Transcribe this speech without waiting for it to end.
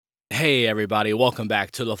Hey, everybody, welcome back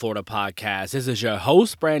to the Florida Podcast. This is your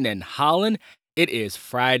host, Brandon Holland. It is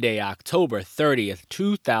Friday, October 30th,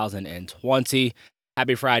 2020.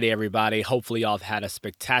 Happy Friday, everybody. Hopefully, y'all have had a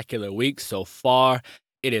spectacular week so far.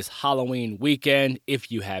 It is Halloween weekend.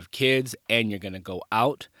 If you have kids and you're going to go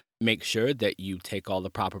out, make sure that you take all the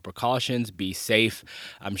proper precautions, be safe.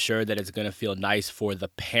 I'm sure that it's going to feel nice for the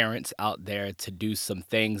parents out there to do some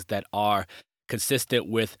things that are consistent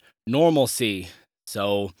with normalcy.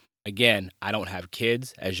 So, again, I don't have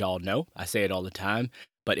kids, as y'all know. I say it all the time.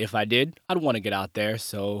 But if I did, I'd want to get out there.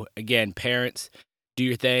 So, again, parents, do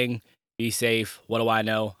your thing. Be safe. What do I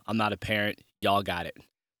know? I'm not a parent. Y'all got it.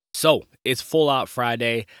 So, it's Full Out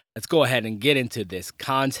Friday. Let's go ahead and get into this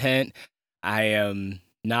content. I am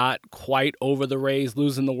not quite over the Rays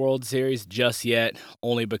losing the World Series just yet,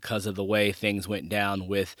 only because of the way things went down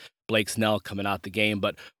with Blake Snell coming out the game.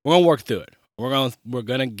 But we're going to work through it. We're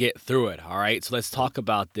gonna get through it, all right? So let's talk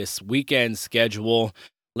about this weekend schedule.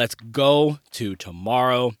 Let's go to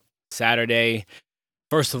tomorrow, Saturday.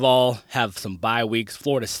 First of all, have some bye weeks.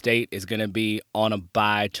 Florida State is gonna be on a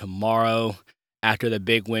bye tomorrow. After the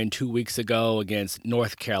big win 2 weeks ago against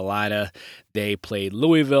North Carolina, they played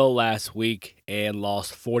Louisville last week and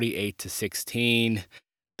lost 48-16.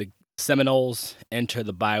 The Seminoles enter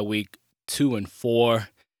the bye week 2-4,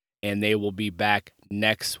 and they will be back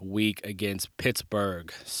next week against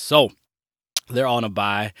Pittsburgh. So they're on a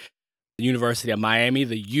bye. The University of Miami,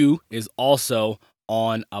 the U, is also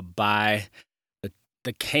on a bye.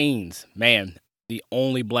 The Canes, man, the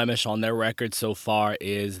only blemish on their record so far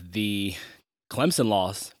is the Clemson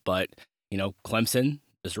loss. But, Clemson,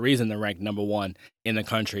 there's a reason they're ranked number one in the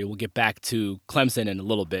country. We'll get back to Clemson in a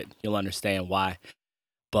little bit. You'll understand why.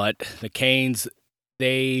 But the Canes,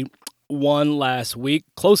 they won last week.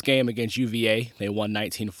 Close game against UVA. They won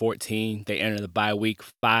 19-14. They enter the bye week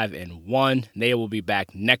 5-1. They will be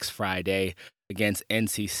back next Friday against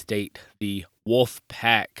NC State, the Wolf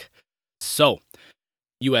Pack. So,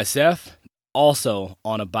 USF also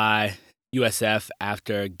on a bye. USF,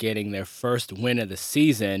 after getting their first win of the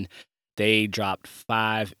season, they've dropped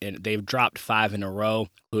five in a row,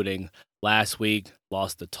 including last week,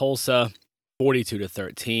 lost to Tulsa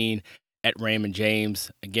 42-13. At Raymond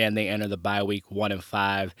James. Again, they enter the bye week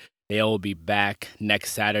 1-5. They will be back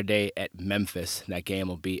next Saturday at Memphis. That game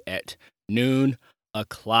will be at noon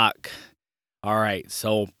o'clock. All right,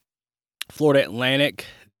 so Florida Atlantic,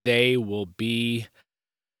 they will be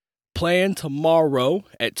playing tomorrow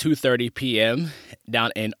at 2:30 p.m.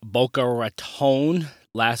 down in Boca Raton.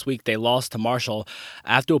 Last week they lost to Marshall.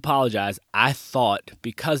 I have to apologize. I thought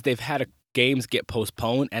because they've had games get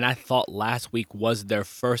postponed, and I thought last week was their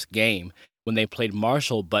first game when they played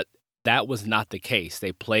Marshall, but that was not the case.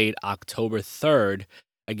 They played October 3rd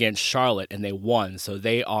against Charlotte, and they won. So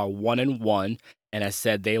they are 1-1, and I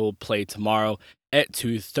said they will play tomorrow at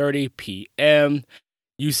 2:30 p.m.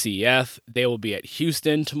 UCF, they will be at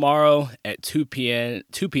Houston tomorrow at 2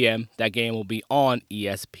 p.m. That game will be on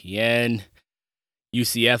ESPN.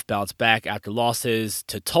 UCF bounced back after losses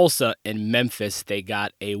to Tulsa and Memphis. They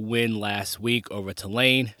got a win last week over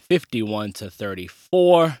Tulane,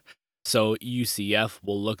 51-34. So UCF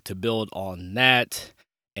will look to build on that.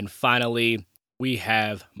 And finally, we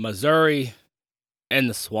have Missouri and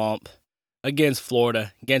the Swamp against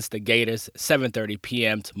Florida, against the Gators, 7:30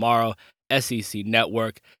 p.m. tomorrow, SEC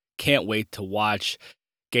Network. Can't wait to watch.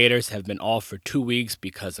 Gators have been off for 2 weeks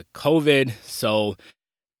because of COVID, so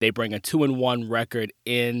they bring a 2-1 record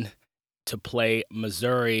in to play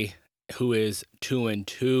Missouri, who is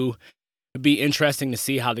 2-2. It'd be interesting to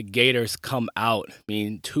see how the Gators come out. I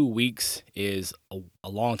mean, 2 weeks is a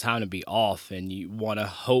long time to be off, and you want to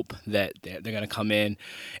hope that they're going to come in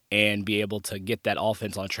and be able to get that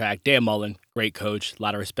offense on track. Dan Mullen, great coach, a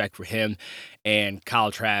lot of respect for him, and Kyle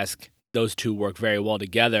Trask, those two work very well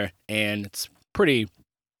together, and it's pretty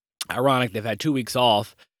ironic they've had 2 weeks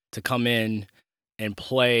off to come in and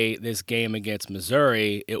play this game against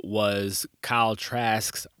Missouri. It was Kyle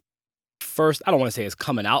Trask's first, I don't want to say his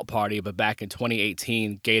coming out party, but back in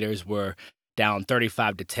 2018, Gators were down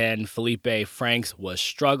 35-10. Felipe Franks was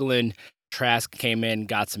struggling. Trask came in,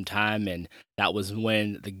 got some time, and that was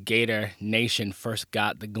when the Gator Nation first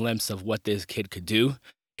got the glimpse of what this kid could do.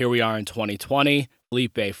 Here we are in 2020.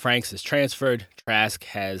 Felipe Franks has transferred. Trask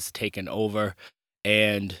has taken over,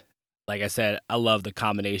 and like I said, I love the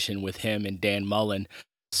combination with him and Dan Mullen.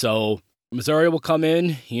 So Missouri will come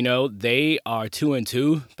in. They are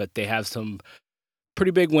 2-2, but they have some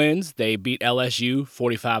pretty big wins. They beat LSU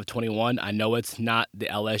 45-21. I know it's not the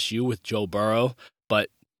LSU with Joe Burrow, but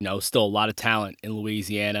still a lot of talent in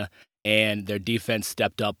Louisiana. And their defense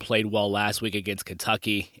stepped up, played well last week against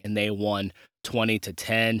Kentucky, and they won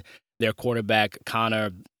 20-10. their quarterback,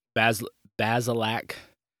 Connor Basilak,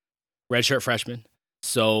 redshirt freshman.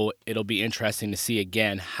 So it'll be interesting to see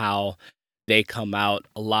again how they come out.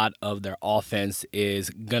 A lot of their offense is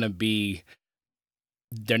going to be,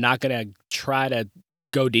 they're not going to try to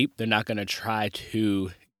go deep. They're not going to try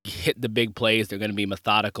to hit the big plays. They're going to be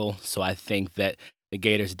methodical. So I think that the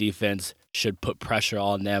Gators defense should put pressure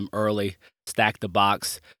on them early, stack the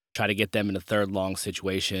box, try to get them into third long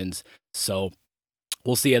situations. So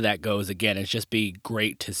we'll see how that goes. Again, it's just be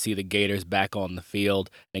great to see the Gators back on the field.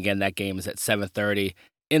 And again, that game is at 7:30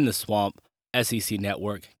 in the Swamp, SEC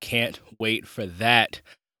Network. Can't wait for that.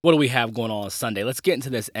 What do we have going on Sunday? Let's get into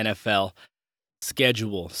this NFL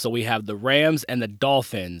schedule. So we have the Rams and the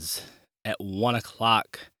Dolphins at 1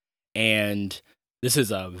 o'clock. And this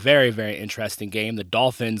is a very, very interesting game. The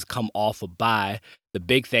Dolphins come off a bye. The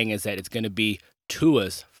big thing is that it's going to be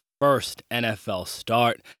Tua's first NFL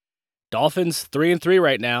start. Dolphins 3-3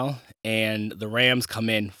 right now, and the Rams come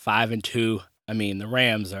in 5-2. I mean, the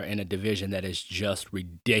Rams are in a division that is just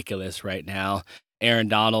ridiculous right now. Aaron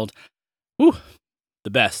Donald, the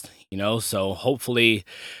best, So hopefully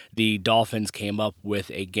the Dolphins came up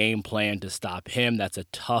with a game plan to stop him. That's a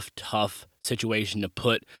tough, tough situation to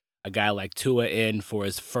put a guy like Tua in for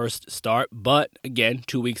his first start. But again,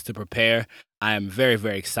 2 weeks to prepare. I am very,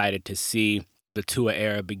 very excited to see the Tua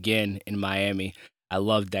era begin in Miami. I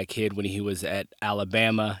loved that kid when he was at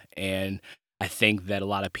Alabama, and I think that a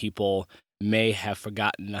lot of people may have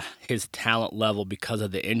forgotten his talent level because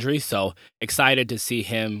of the injury. So excited to see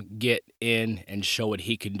him get in and show what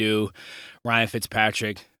he can do. Ryan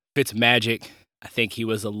Fitzpatrick, Fitzmagic, I think he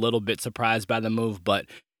was a little bit surprised by the move, but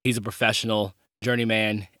he's a professional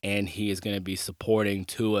journeyman, and he is going to be supporting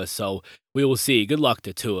Tua. So we will see. Good luck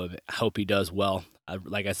to Tua. I hope he does well.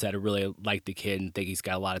 Like I said, I really like the kid and think he's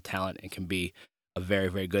got a lot of talent and can be a very,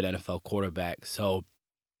 very good NFL quarterback. So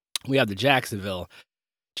we have the Jacksonville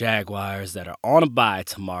Jaguars that are on a bye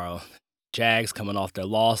tomorrow. Jags coming off their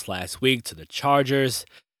loss last week to the Chargers.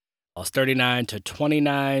 Lost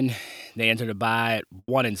 39-29. They entered a bye at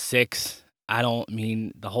 1-6. I don't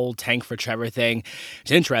mean the whole tank for Trevor thing.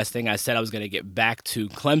 It's interesting. I said I was going to get back to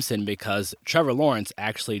Clemson because Trevor Lawrence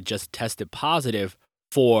actually just tested positive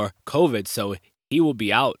for COVID. So he will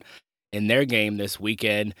be out in their game this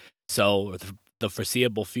weekend. So the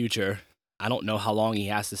foreseeable future, I don't know how long he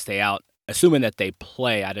has to stay out. Assuming that they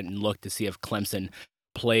play, I didn't look to see if Clemson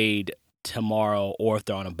played tomorrow or if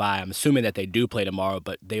they're on a bye. I'm assuming that they do play tomorrow,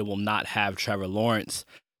 but they will not have Trevor Lawrence.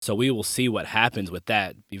 So we will see what happens with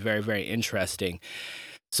that. Be very, very interesting.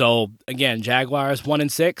 So again, Jaguars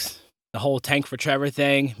 1-6. The whole tank for Trevor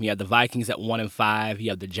thing. You have the Vikings at 1-5. You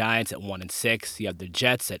have the Giants at 1-6. You have the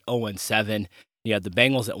Jets at 0-7. You have the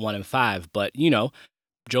Bengals at 1-5. But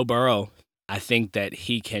Joe Burrow, I think that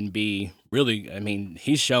he can be really,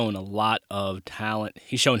 he's shown a lot of talent.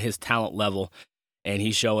 He's shown his talent level, and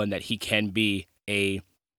he's showing that he can be a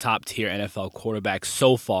top-tier NFL quarterback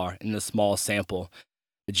so far in the small sample.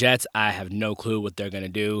 The Jets, I have no clue what they're going to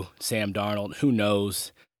do. Sam Darnold, who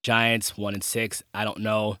knows? Giants, 1-6, I don't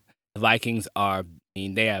know. The Vikings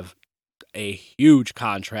they have a huge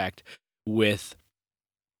contract with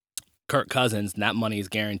Kirk Cousins, and that money is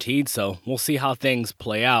guaranteed, so we'll see how things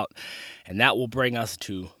play out. And that will bring us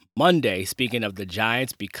to Monday, speaking of the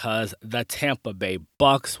Giants, because the Tampa Bay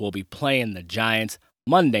Bucks will be playing the Giants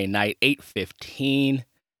Monday night, 8:15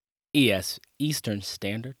 Eastern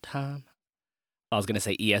Standard Time. I was going to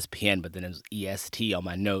say ESPN, but then it was EST on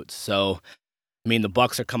my notes. So, the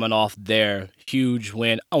Bucks are coming off their huge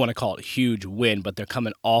win. I want to call it a huge win, but they're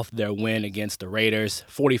coming off their win against the Raiders,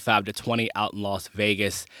 45-20 out in Las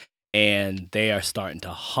Vegas. And they are starting to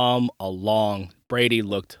hum along. Brady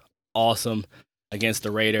looked awesome against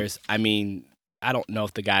the Raiders. I don't know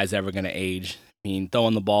if the guy's ever going to age.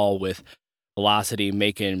 Throwing the ball with velocity,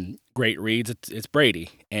 making great reads, it's Brady.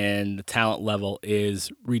 And the talent level is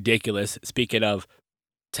ridiculous. Speaking of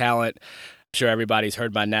talent, I'm sure everybody's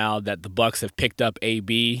heard by now that the Bucks have picked up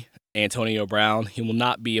AB, Antonio Brown. He will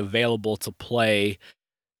not be available to play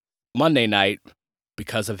Monday night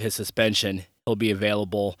because of his suspension. He'll be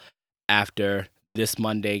available after this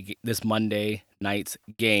Monday night's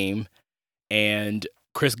game. And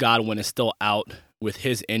Chris Godwin is still out with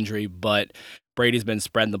his injury, but Brady's been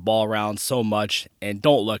spreading the ball around so much. And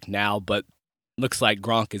don't look now, but looks like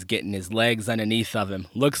Gronk is getting his legs underneath of him.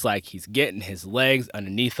 The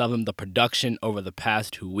production over the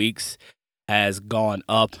past 2 weeks has gone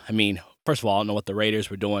up. First of all, I don't know what the Raiders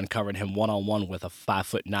were doing, covering him one-on-one with a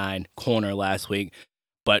 5'9" corner last week.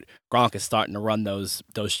 But Gronk is starting to run those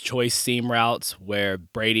choice seam routes where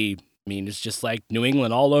Brady, it's just like New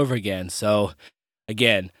England all over again. So,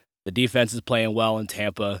 again, the defense is playing well in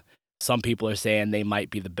Tampa. Some people are saying they might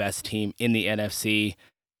be the best team in the NFC,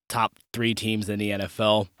 top 3 teams in the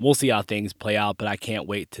NFL. We'll see how things play out, but I can't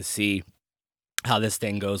wait to see how this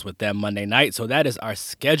thing goes with them Monday night. So that is our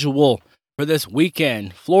schedule for this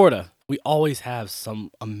weekend. Florida, we always have some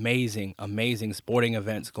amazing, amazing sporting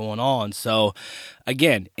events going on. So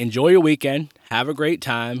again, enjoy your weekend. Have a great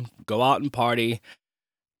time. Go out and party.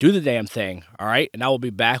 Do the damn thing, all right? And I will be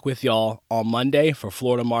back with y'all on Monday for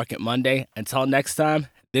Florida Market Monday. Until next time,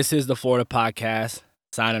 this is the Florida Podcast,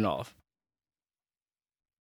 signing off.